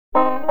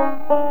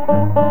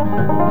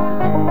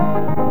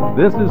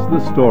This is the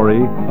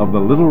story of the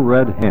Little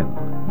Red Hen,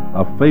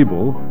 a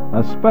fable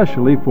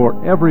especially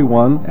for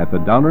everyone at the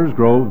Downers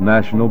Grove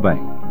National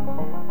Bank.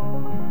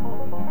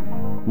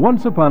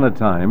 Once upon a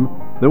time,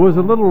 there was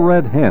a little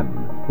red hen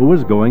who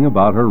was going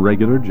about her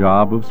regular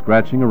job of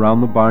scratching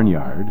around the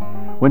barnyard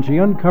when she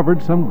uncovered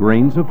some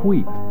grains of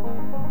wheat.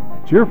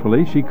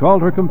 Cheerfully, she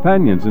called her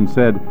companions and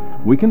said,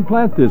 "We can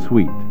plant this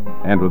wheat,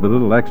 and with a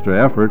little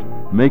extra effort,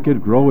 make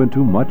it grow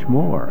into much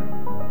more.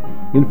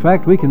 In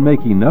fact, we can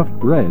make enough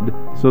bread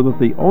so that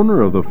the owner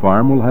of the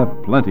farm will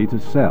have plenty to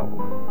sell.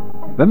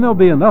 Then there'll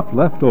be enough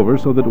left over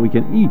so that we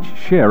can each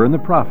share in the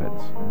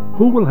profits.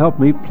 Who will help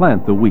me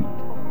plant the wheat?"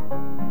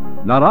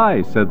 "Not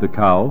I," said the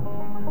cow.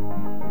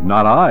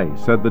 "Not I,"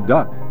 said the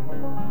duck.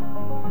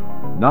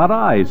 "Not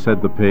I,"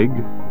 said the pig.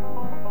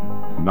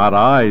 "Not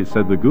I,"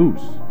 said the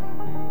goose.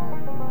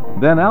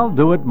 "Then I'll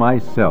do it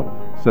myself,"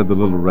 said the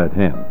little red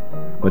hen.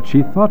 But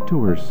she thought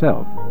to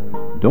herself,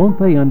 "Don't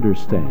they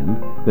understand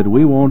that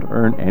we won't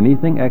earn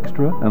anything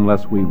extra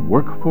unless we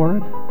work for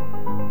it?"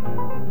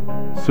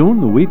 Soon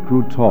the wheat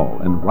grew tall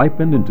and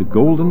ripened into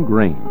golden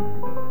grain.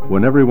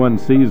 "When everyone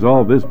sees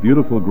all this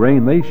beautiful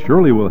grain, they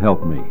surely will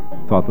help me,"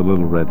 thought the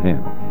little red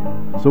hen.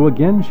 So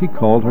again she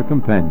called her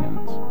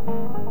companions.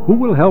 "Who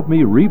will help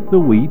me reap the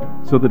wheat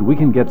so that we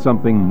can get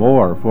something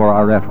more for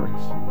our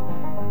efforts?"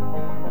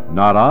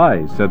 "Not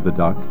I," said the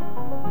duck.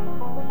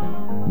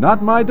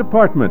 "Not my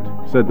department,"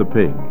 said the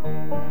pig.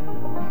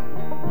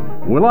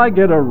 "Will I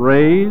get a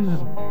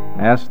raise?"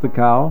 asked the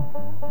cow.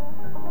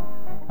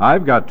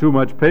 "I've got too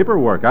much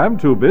paperwork. I'm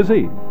too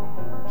busy,"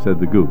 said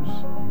the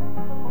goose.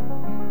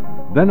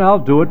 "Then I'll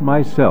do it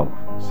myself,"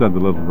 said the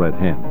little red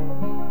hen.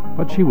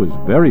 But she was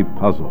very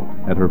puzzled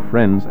at her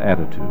friend's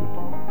attitude.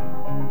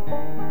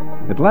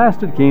 At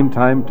last it came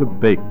time to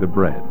bake the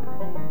bread.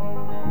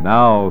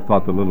 "Now,"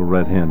 thought the little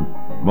red hen,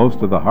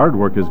 "most of the hard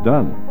work is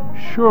done.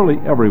 Surely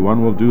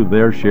everyone will do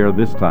their share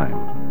this time."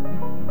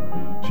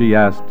 She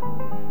asked,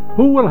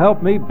 "Who will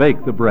help me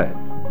bake the bread?"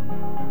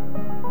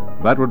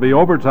 "That would be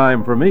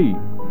overtime for me,"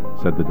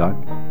 said the duck.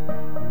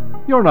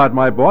 "You're not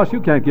my boss. You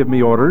can't give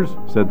me orders,"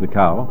 said the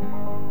cow.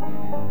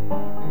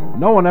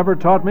 "No one ever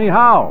taught me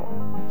how,"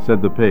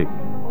 said the pig.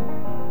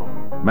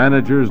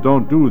 "Managers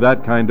don't do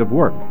that kind of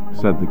work,"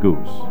 said the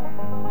goose.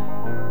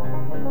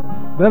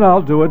 "Then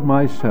I'll do it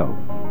myself,"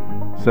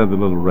 said the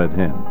little red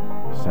hen,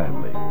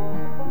 sadly.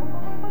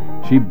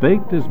 She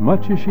baked as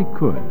much as she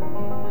could,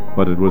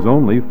 but it was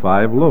only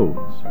 5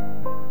 loaves.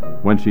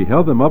 When she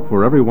held them up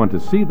for everyone to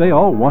see, they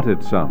all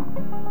wanted some.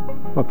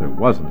 But there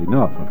wasn't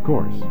enough, of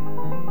course.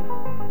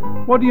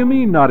 "What do you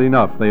mean, not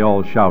enough?" they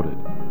all shouted.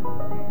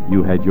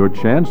 "You had your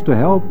chance to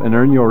help and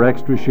earn your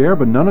extra share,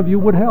 but none of you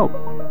would help.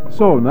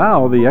 So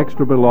now the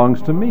extra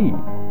belongs to me,"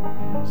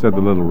 said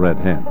the little red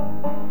hen.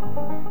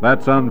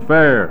 "That's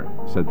unfair,"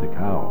 said the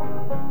cow.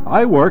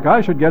 "I work,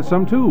 I should get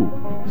some too,"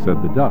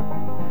 said the duck.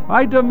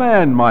 "I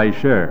demand my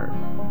share,"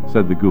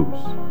 said the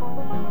goose.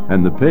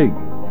 And the pig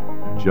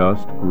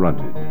just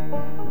grunted.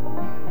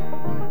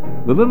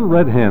 The little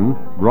red hen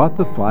brought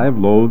the 5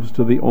 loaves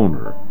to the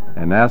owner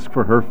and asked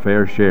for her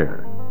fair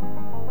share.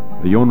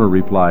 The owner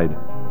replied,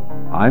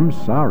 "I'm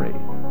sorry.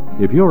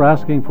 If you're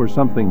asking for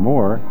something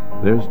more,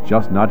 there's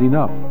just not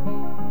enough."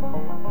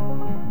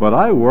 "But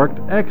I worked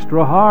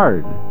extra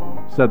hard,"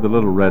 said the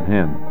little red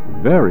hen,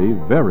 very,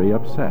 very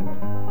upset.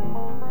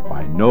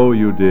 "I know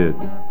you did,"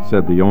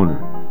 said the owner,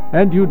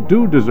 "and you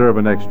do deserve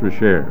an extra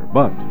share,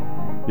 but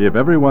if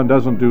everyone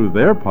doesn't do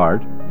their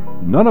part,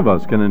 none of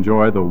us can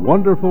enjoy the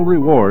wonderful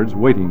rewards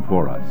waiting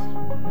for us.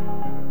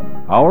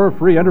 Our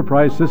free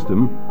enterprise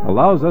system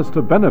allows us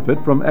to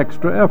benefit from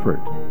extra effort,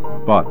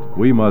 but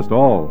we must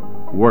all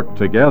work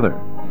together."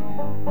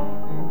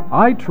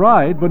 "I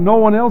tried, but no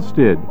one else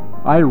did.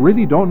 I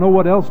really don't know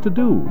what else to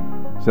do,"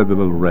 said the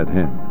little red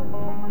hen.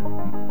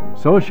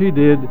 So she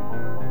did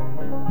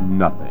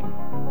nothing,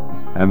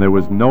 and there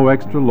was no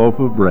extra loaf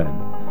of bread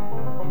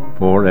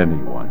for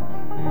anyone.